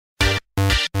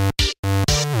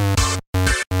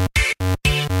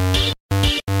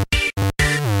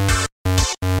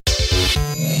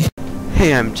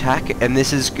Hey, I'm Takk, and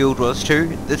this is Guild Wars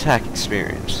 2, the Takk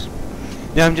Experience.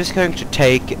 Now I'm just going to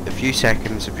take a few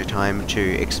seconds of your time to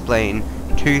explain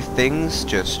two things,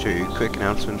 just two quick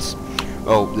announcements.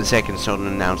 Well, the second's not an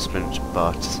announcement,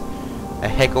 but a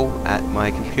heckle at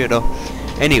my computer.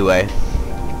 Anyway,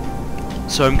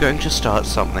 so I'm going to start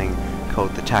something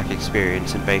called the Takk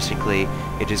Experience, and basically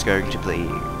it is going to be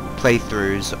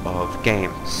playthroughs of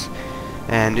games.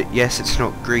 And yes, it's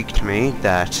not Greek to me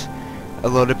that a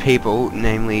lot of people,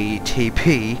 namely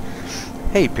TP,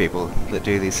 hate people that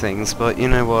do these things, but you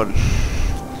know what,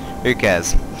 who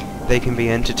cares? They can be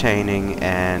entertaining,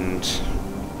 and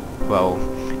well,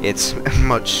 it's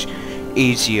much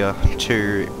easier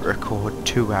to record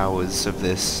 2 hours of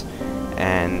this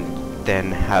and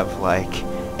then have like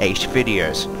 8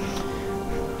 videos.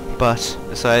 But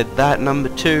aside that, number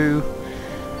 2,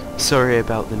 sorry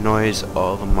about the noise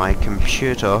of my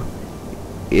computer.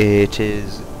 It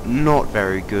is not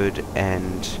very good,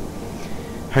 and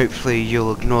hopefully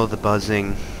you'll ignore the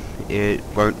buzzing. It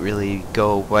won't really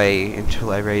go away until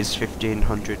I raise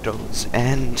 $1,500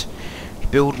 and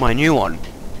build my new one.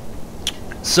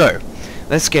 So,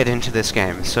 let's get into this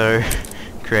game. So,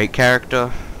 create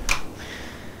character,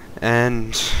 and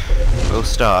we'll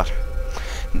start.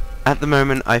 At the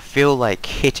moment I feel like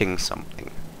hitting something,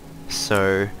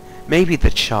 so maybe the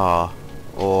Char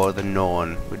or the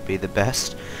Norn would be the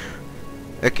best.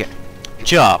 Okay,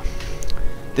 Char.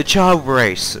 The Char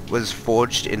race was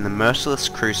forged in the merciless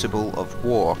crucible of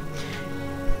war.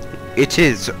 It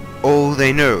is all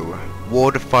they know.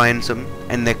 War defines them,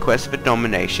 and their quest for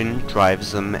domination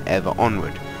drives them ever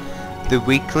onward. The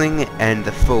weakling and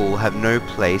the fool have no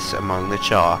place among the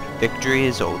Char. Victory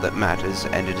is all that matters,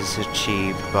 and it is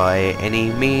achieved by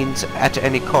any means, at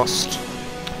any cost.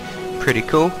 Pretty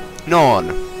cool. Norn.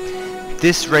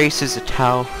 This race is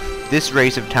This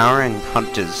race of towering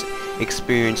hunters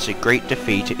experienced a great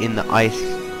defeat in the ice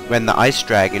when the ice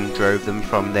dragon drove them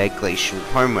from their glacial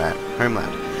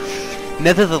homeland.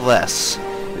 Nevertheless,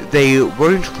 they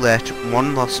won't let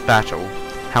one lost battle,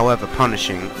 however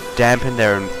punishing, dampen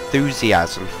their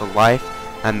enthusiasm for life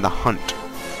and the hunt.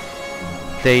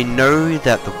 They know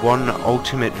that the one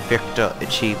ultimate victor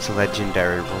achieves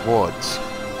legendary rewards.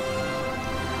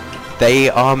 They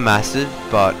are massive,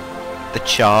 but the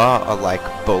Char are like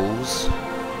bulls.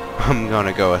 I'm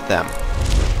gonna go with them.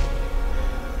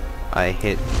 I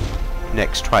hit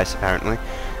next twice apparently.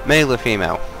 Male or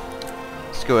female?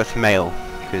 Let's go with male,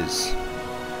 because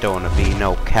don't wanna be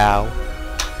no cow.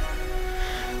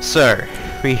 So,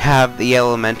 we have the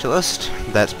Elementalist.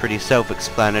 That's pretty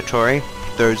self-explanatory.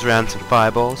 Throws around some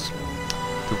fireballs.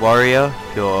 The Warrior,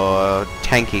 your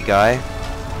tanky guy.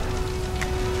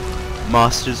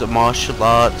 Masters of martial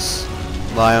arts.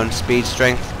 Lie on speed,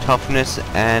 strength, toughness,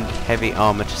 and heavy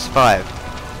armor to survive.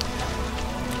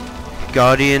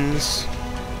 Guardians,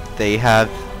 they have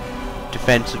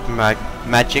defensive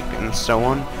magic and so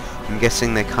on. I'm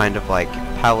guessing they're kind of like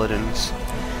paladins.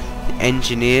 The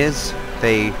Engineers,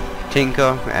 they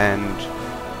tinker, and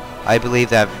I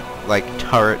believe they have like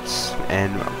turrets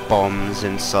and bombs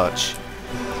and such.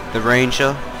 The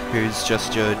Ranger, who's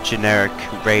just your generic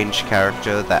range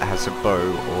character that has a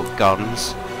bow or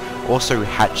guns. Also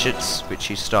hatchets, which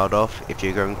you start off if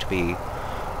you're going to be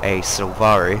a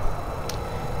Sylvari,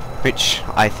 which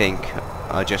I think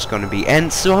are just going to be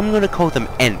Ents, so I'm going to call them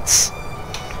Ents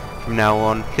from now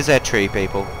on, because they're tree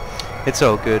people. It's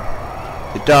all good.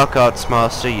 The Dark Arts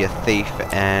Master, your Thief,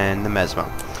 and the Mesmer.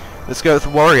 Let's go with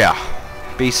Warrior.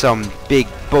 Be some big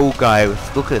bull guy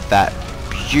with, look at that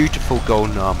beautiful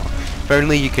golden armor. If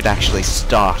only you could actually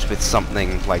start with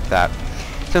something like that.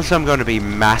 Since I'm going to be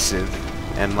massive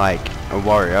and like a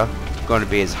warrior, I'm going to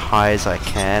be as high as I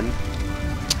can.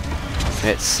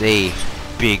 Let's see.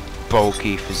 Big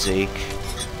bulky physique.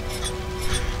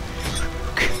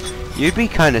 You'd be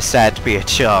kind of sad to be a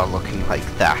Char looking like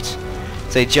that.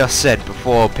 As I just said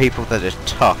before, people that are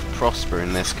tough prosper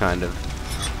in this kind of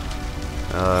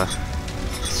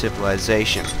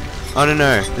civilization. I don't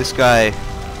know, this guy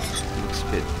looks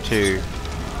a bit too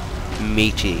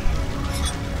meaty.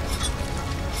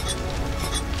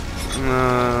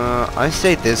 I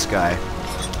say this guy,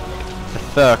 the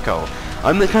Thurko.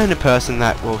 I'm the kind of person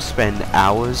that will spend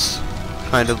hours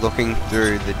kind of looking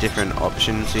through the different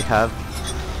options you have.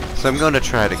 So I'm going to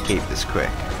try to keep this quick,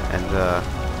 and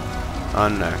oh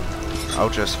no, I'll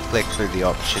just flick through the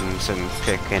options and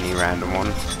pick any random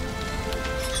one.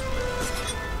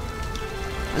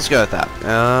 Let's go with that.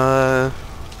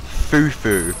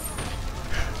 Fufu.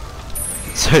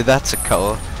 So that's a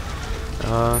color.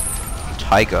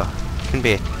 Tiger. Can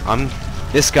be.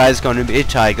 This guy's going to be a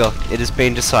tiger. It has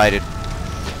been decided.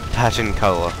 Pattern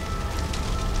color.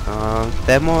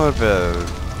 They're more of a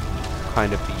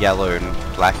kind of yellow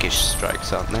and blackish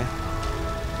stripes, aren't they?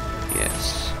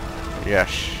 Yes.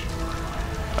 Yes.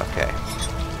 Okay.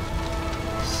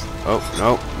 Oh,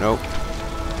 no, nope.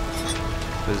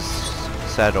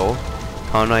 Is that all?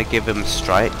 Can't I give him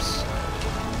stripes?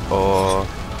 Or...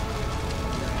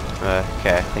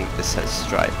 okay, I think this has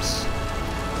stripes.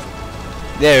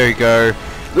 There we go.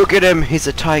 Look at him, he's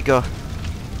a tiger.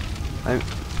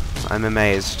 I'm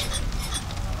amazed.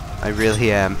 I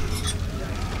really am.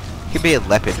 He could be a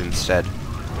leopard instead.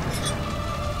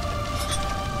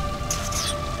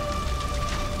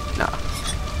 Nah.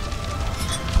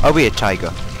 I'll be a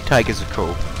tiger. Tigers are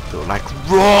cool. They're like,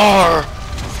 roar!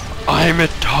 I'm a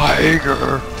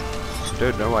tiger!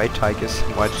 Don't know why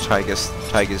why do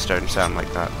tigers don't sound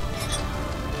like that.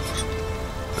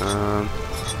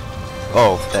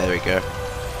 Oh, there we go.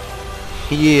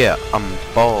 Yeah, I'm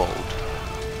bald.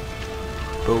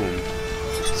 Boom.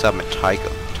 So I'm a tiger.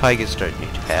 Tigers don't need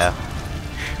hair.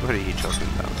 What are you talking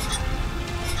about?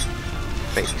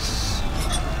 Face.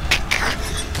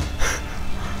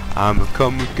 I'ma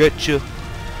come and get you.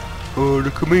 Oh,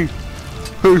 look at me.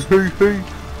 Hey, hey, hey.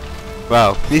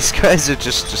 Wow, these guys are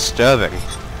just disturbing.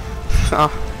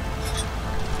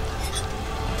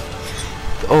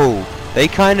 Oh, they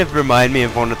kind of remind me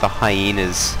of one of the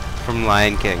hyenas from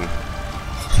Lion King.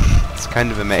 It's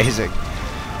kind of amazing.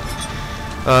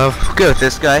 We'll go with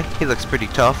this guy. He looks pretty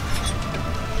tough.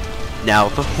 Now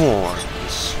the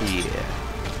horns. Yeah.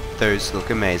 Those look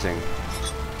amazing.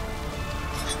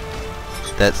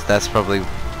 That's probably...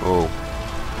 Oh.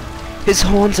 His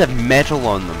horns have metal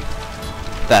on them.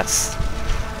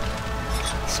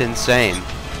 It's insane.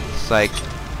 It's like,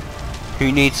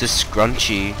 who needs a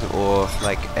scrunchie or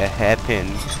like a hairpin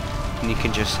and you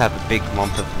can just have a big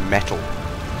lump of metal?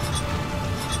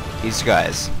 These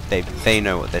guys, they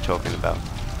know what they're talking about.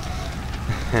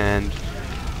 And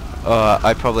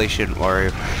I probably shouldn't worry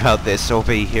about this. I'll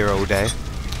be here all day.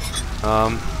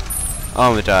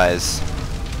 Armor dies.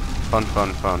 Fun,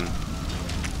 fun, fun.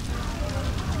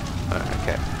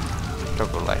 Okay.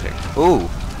 Toggle lighting. Ooh!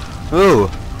 Ooh!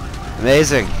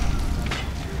 Amazing!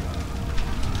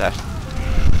 That.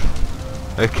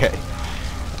 Okay.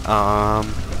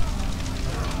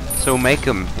 So we'll make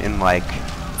them in like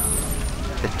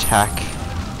the Takk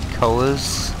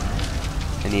colors.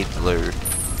 I need blue.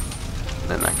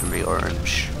 Then that can be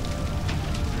orange.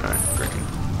 No, green.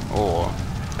 Or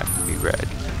that can be red.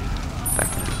 That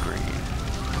can be green.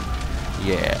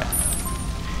 Yeah.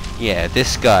 Yeah,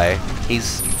 this guy,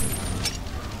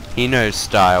 he knows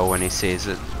style when he sees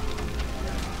it.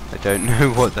 I don't know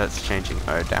what that's changing.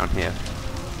 Oh, down here.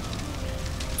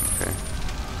 Okay.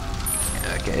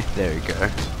 Okay, there we go.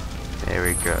 There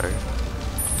we go.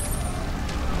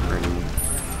 Green.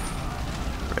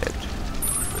 Red.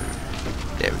 Blue.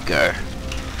 There we go.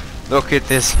 Look at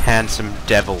this handsome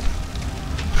devil.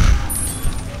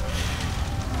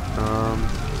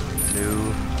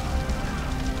 New.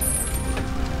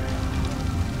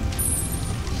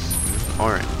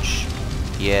 Orange.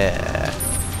 Yeah.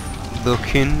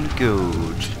 Looking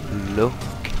good.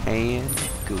 Looking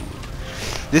good.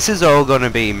 This is all gonna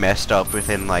be messed up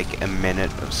within like a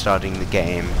minute of starting the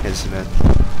game, isn't it?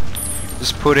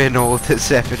 Just put in all this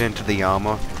effort into the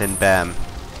armor, then bam.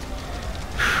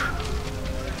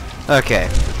 Okay.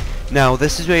 Now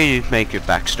this is where you make your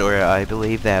backstory. I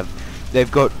believe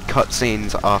they've got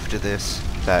cutscenes after this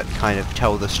that kind of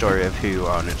tell the story of who you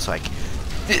are, and it's like,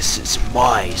 this is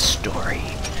my story,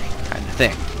 kind of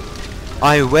thing.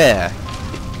 I wear,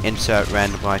 insert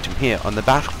random item here, on the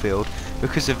battlefield.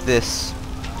 Because of this,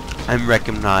 I'm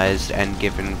recognized and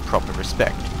given proper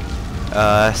respect.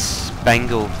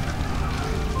 Spangle,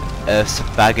 a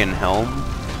Spagan helm,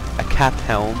 a cap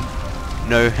helm,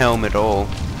 no helm at all,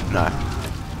 no.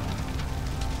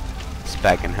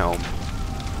 Spagan helm.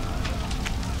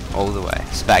 All the way,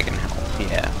 Spagan helm,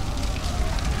 yeah.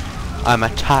 I'm a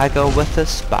tiger with a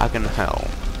Spagan helm.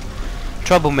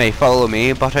 Trouble may follow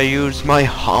me, but I use my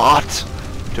heart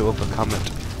to overcome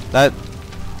it. That...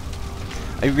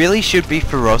 I really should be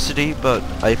ferocity, but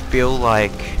I feel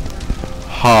like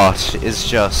heart is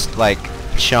just like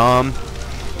charm.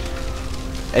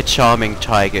 A charming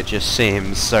tiger just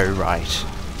seems so right.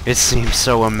 It seems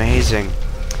so amazing.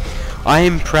 I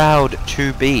am proud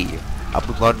to be a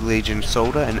Blood Legion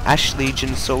soldier, an Ash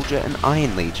Legion soldier, an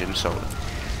Iron Legion soldier.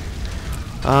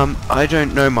 I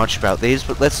don't know much about these,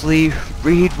 but let's read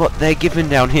what they're given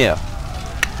down here.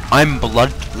 I'm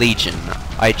Blood Legion.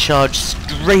 I charge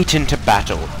straight into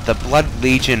battle. The Blood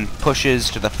Legion pushes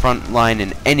to the front line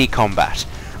in any combat.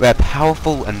 We're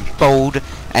powerful and bold,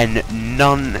 and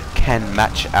none can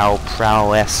match our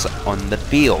prowess on the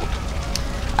field.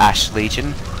 Ash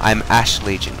Legion. I'm Ash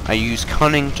Legion. I use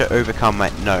cunning to overcome my...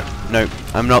 No,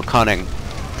 I'm not cunning.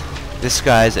 This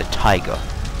guy's a tiger.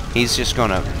 He's just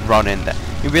gonna run in there.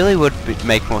 It really would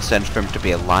make more sense for him to be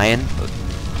a lion,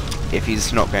 if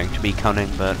he's not going to be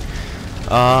cunning, but...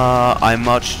 I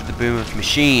march to the boom of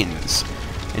machines.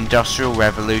 Industrial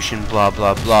revolution, blah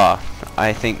blah blah.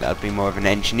 I think that'd be more of an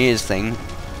engineer's thing.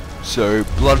 So,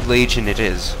 Blood Legion it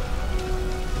is.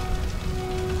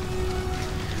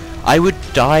 I would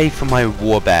die for my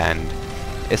warband.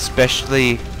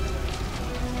 Especially...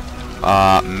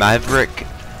 Maverick...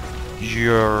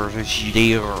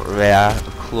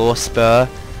 Clawspur,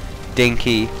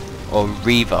 Dinky, or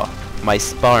Reaver, my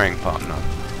sparring partner.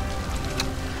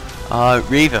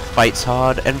 Reaver fights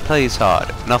hard and plays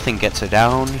hard. Nothing gets her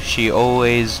down. She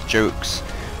always jokes.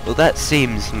 Well, that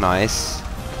seems nice.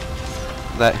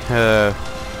 That her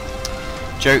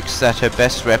jokes that her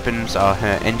best weapons are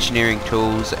her engineering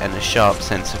tools and a sharp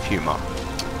sense of humor.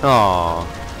 Aww.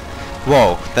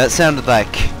 Whoa, that sounded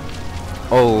like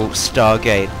old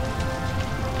Stargate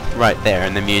right there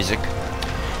in the music.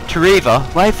 To Reaver,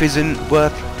 life isn't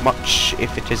worth much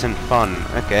if it isn't fun.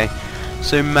 Okay.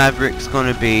 So Maverick's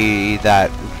gonna be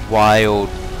that wild,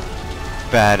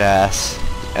 badass,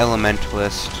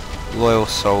 elementalist, loyal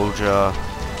soldier,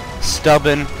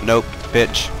 stubborn, nope,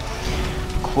 bitch.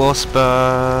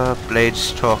 Clawspur,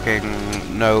 Blades talking,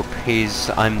 nope,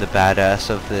 I'm the badass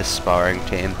of this sparring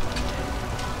team.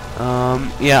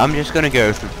 Yeah, I'm just gonna go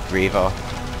with Reaver,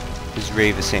 because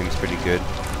Reaver seems pretty good.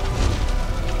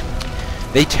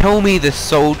 They tell me the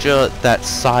soldier that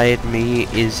sired me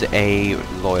is a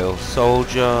loyal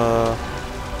soldier,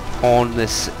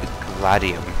 Hornless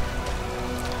Gladium.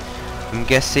 I'm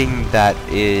guessing that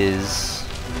is...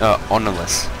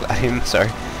 Honorless Gladium,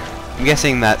 sorry. I'm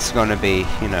guessing that's gonna be,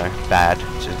 you know, bad,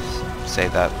 just say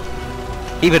that.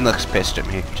 He even looks pissed at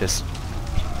me, just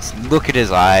look at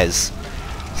his eyes.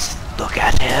 Just look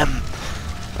at him!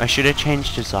 I should have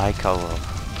changed his eye color.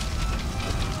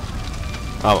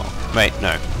 Oh well. Wait,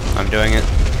 no. I'm doing it.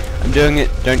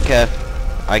 Don't care.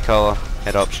 Eye color.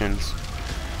 Head options.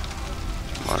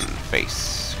 Come on,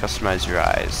 face. Customize your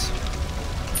eyes.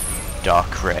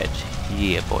 Dark red.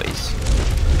 Yeah, boys.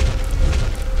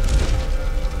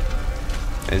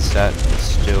 Is that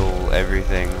still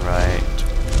everything right?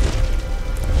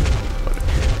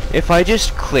 If I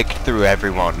just clicked through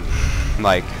everyone,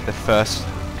 like the first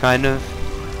kind of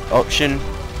option,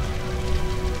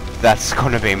 that's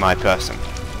gonna be my person.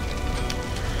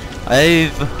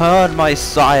 I've heard my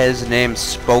sire's name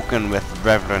spoken with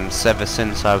reverence ever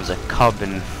since I was a cub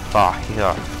in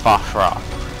Fafra.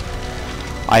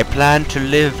 I plan to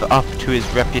live up to his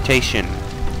reputation,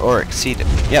 or exceed it.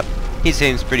 Yep, he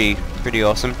seems pretty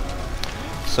awesome.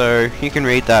 So, you can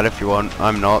read that if you want,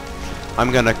 I'm not.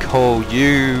 I'm gonna call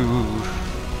you...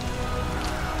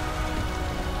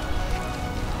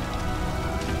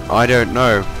 I don't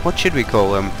know. What should we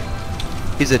call him?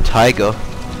 He's a tiger.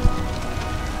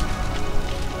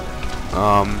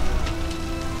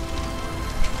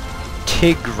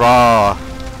 Tigrarh.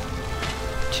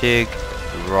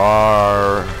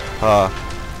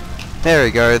 There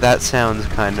we go, that sounds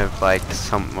kind of like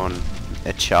someone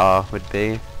a char would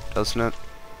be, doesn't it?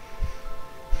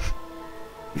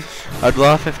 I'd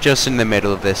laugh if just in the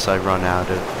middle of this I run out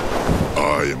of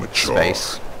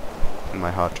space in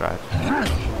my hard drive.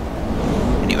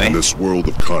 Anyway. In this world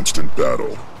of constant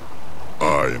battle,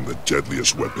 I am the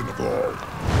deadliest weapon of all.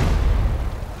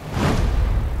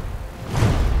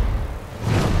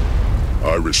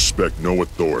 I respect no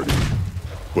authority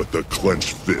but the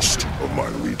clenched fist of my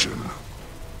legion.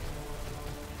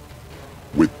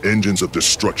 With engines of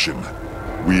destruction,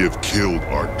 we have killed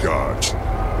our gods.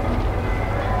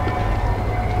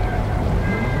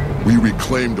 We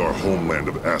reclaimed our homeland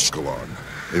of Ascalon,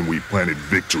 and we planted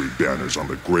victory banners on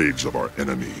the graves of our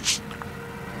enemies.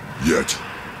 Yet,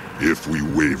 if we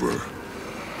waver,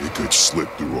 it could slip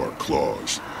through our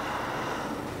claws.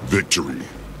 Victory,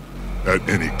 at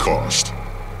any cost.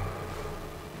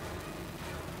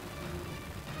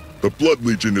 The Blood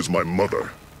Legion is my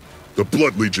mother. The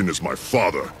Blood Legion is my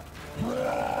father.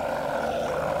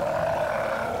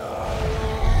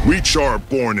 We Char are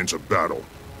born into battle.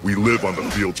 We live on the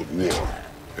fields of war.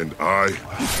 And I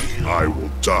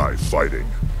will die fighting.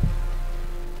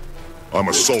 I'm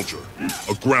a soldier,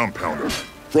 a ground pounder,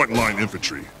 frontline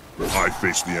infantry. I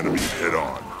face the enemy head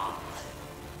on.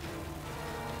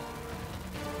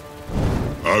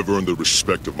 I've earned the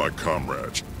respect of my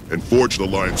comrades, and forged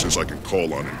alliances I can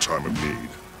call on in time of need.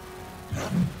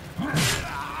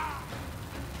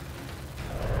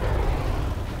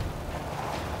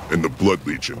 In the Blood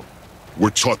Legion, we're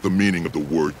taught the meaning of the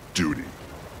word duty.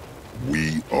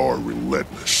 We are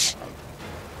relentless.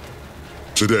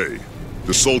 Today,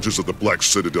 the soldiers of the Black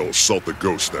Citadel assault the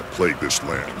ghosts that plague this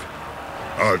land.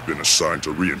 I've been assigned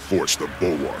to reinforce the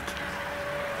bulwark.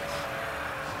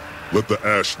 Let the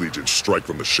Ash Legion strike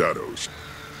from the shadows.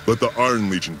 Let the Iron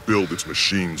Legion build its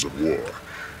machines of war.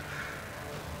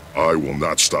 I will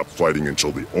not stop fighting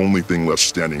until the only thing left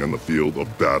standing on the field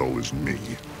of battle is me.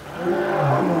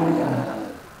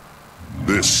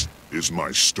 This is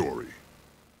my story.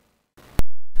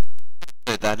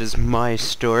 That is my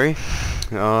story.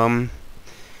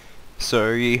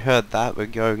 So you heard that, we're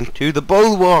going to the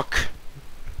bulwark!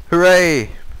 Hooray!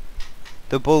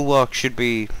 The bulwark should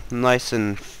be nice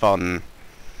and fun.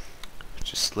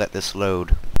 Just let this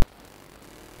load.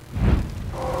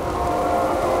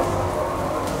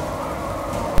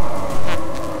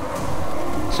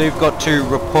 So you've got to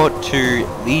report to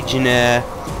Legionnaire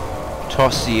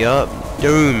Tossia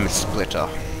Dome Splitter.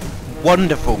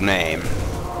 Wonderful name.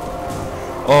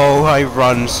 Oh, I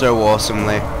run so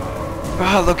awesomely.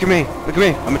 Ah, look at me, look at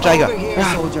me, I'm a tiger. Look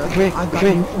at me, look at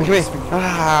me, look at me.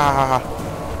 Ah.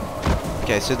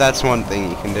 Okay, so that's one thing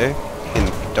you can do. You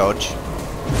can dodge.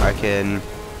 I can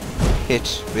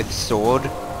hit with sword.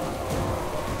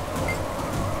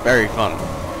 Very fun.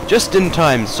 Just in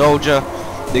time, soldier.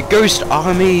 The ghost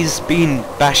army's been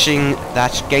bashing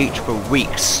that gate for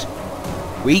weeks.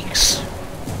 Weeks?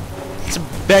 It's a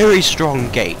very strong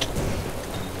gate.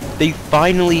 They've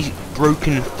finally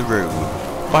broken through.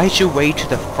 Fight your way to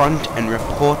the front and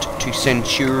report to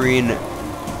Centurion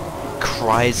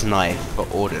Cries Knife for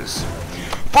orders.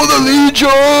 For the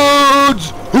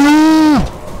legions!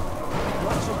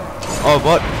 Oh,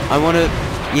 what? I wanna...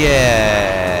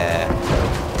 Yeah.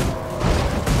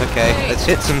 Okay, let's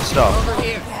hit some stuff.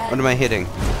 What am I hitting?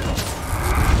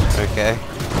 Okay.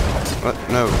 What?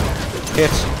 No.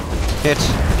 Hit. Hit.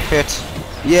 Hit.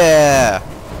 Yeah!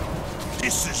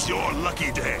 This is your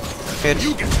lucky day. Hit.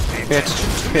 You get to pay Hit. attention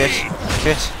to Hit. me.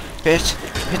 Hit. Hit.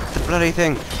 Hit the bloody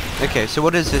thing. Okay, so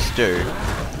what does this do?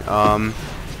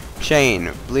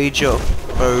 Chain. Bleed your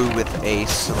foe with a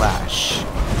slash.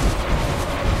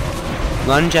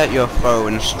 Lunge at your foe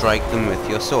and strike them with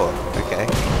your sword. Okay.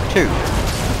 2.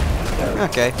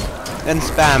 Okay. Then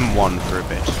spam 1 for a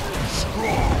bit.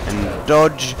 And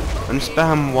dodge and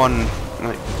spam 1.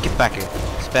 Get back here.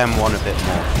 Spam 1 a bit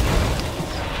more.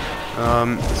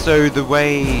 So the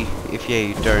way, if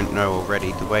you don't know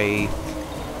already, the way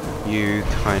you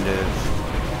kind of...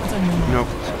 Nope.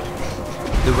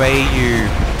 The way you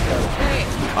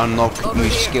unlock new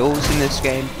skills in this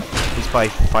game is by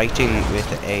fighting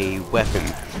with a weapon.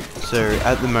 So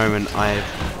at the moment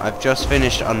I've just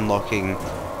finished unlocking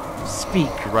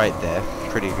right there,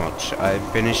 pretty much. I've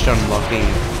finished unlocking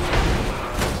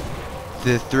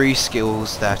the 3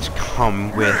 skills that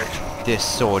come with this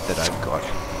sword that I've got.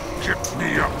 Get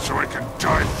me up so I can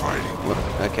die fighting.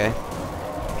 Okay.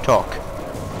 Talk.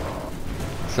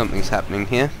 Something's happening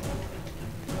here.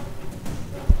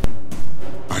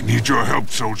 I need your help,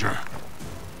 soldier.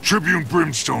 Tribune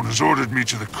Brimstone has ordered me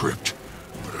to the crypt,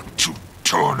 but I'm too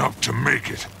torn up to make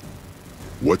it.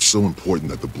 What's so important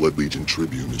that the Blood Legion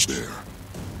Tribune is there?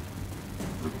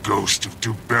 The ghost of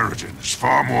Duke Beriton is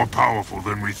far more powerful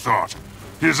than we thought.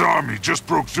 His army just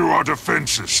broke through our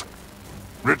defenses.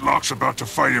 Ritlock's about to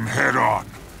fight him head-on.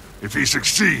 If he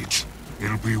succeeds,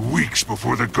 it'll be weeks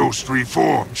before the ghost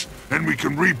reforms, and we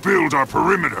can rebuild our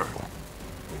perimeter.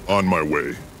 On my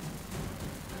way.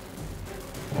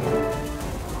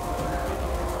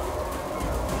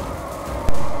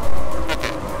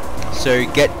 So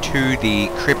get to the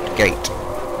crypt gate.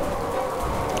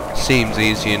 Seems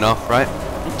easy enough, right?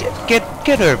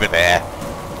 Get over there.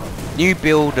 New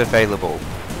build available.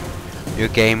 Your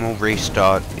game will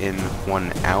restart in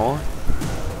 1 hour.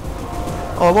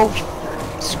 Oh well,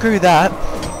 screw that.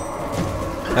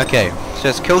 Okay, so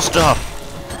let's kill stuff.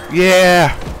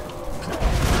 Yeah.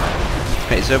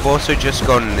 Okay, so I've also just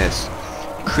gotten this.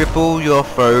 Cripple your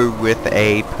foe with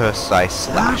a precise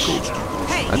slash.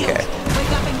 Okay.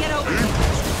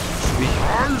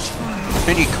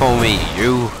 Can you call me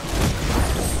you?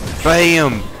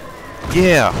 Bam!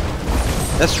 Yeah!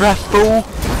 That's right, fool!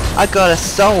 I got a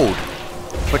sold!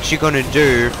 What you gonna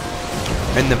do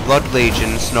when the Blood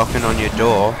Legion's knocking on your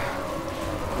door?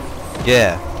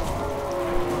 Yeah.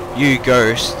 You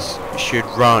ghosts should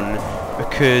run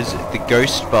because the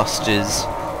Ghostbusters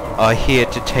are here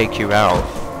to take you out.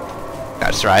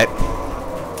 That's right.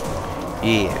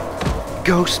 Yeah.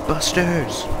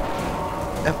 Ghostbusters!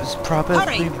 That was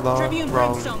probably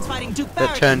wrong.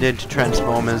 That turned into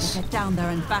Transformers. Get down there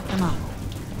and back them up.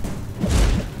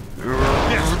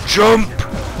 Jump!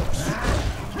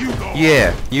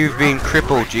 Yeah, you've been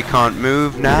crippled. You can't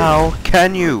move now,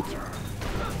 can you?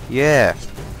 Yeah.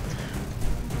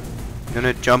 I'm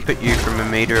gonna jump at you from a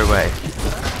meter away.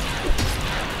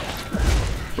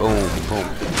 Boom, boom.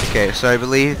 Okay, so I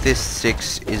believe this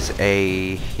 6 is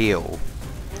a heal.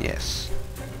 Yes.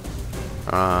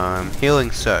 Healing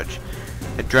Surge.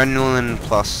 Adrenaline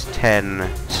plus 10,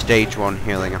 stage 1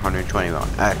 healing 121.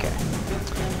 Okay.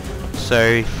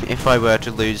 So, if I were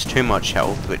to lose too much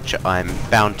health, which I'm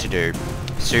bound to do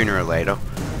sooner or later,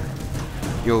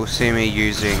 you'll see me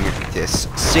using this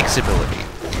 6 ability.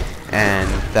 And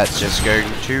that's just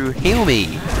going to heal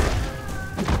me.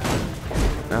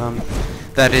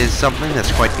 That is something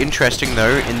that's quite interesting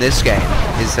though in this game,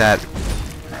 is that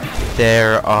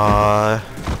there are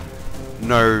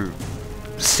no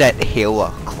set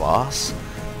healer class,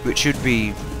 which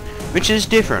is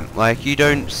different. Like, you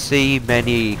don't see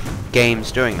many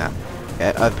games doing that.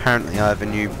 Apparently I have a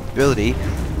new ability,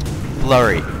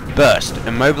 Flurry. Burst.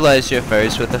 Immobilize your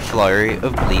foes with a flurry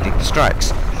of bleeding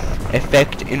strikes.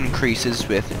 Effect increases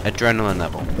with adrenaline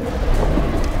level.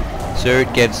 So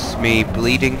it gets me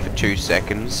bleeding for 2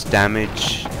 seconds,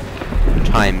 damage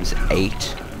times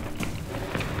 8.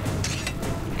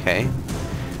 Okay.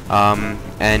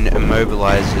 And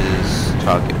immobilizes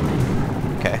target.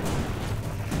 Okay.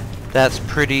 That's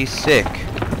pretty sick.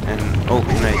 And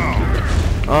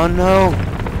oh no!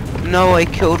 No, I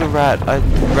killed a rat.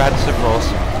 Rats are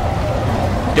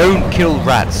awesome. Don't kill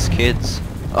rats, kids.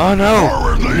 Oh no!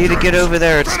 I need to get over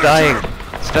there. It's dying.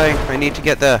 It's dying. I need to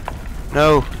get there.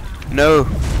 No. No.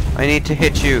 I need to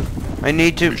hit you. I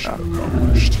need to.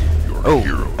 Oh.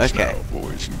 Okay.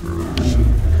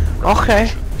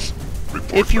 Okay.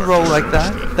 If you roll like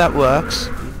that, that works.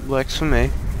 Works for me.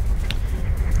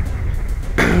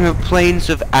 Plains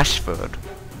of Ashford.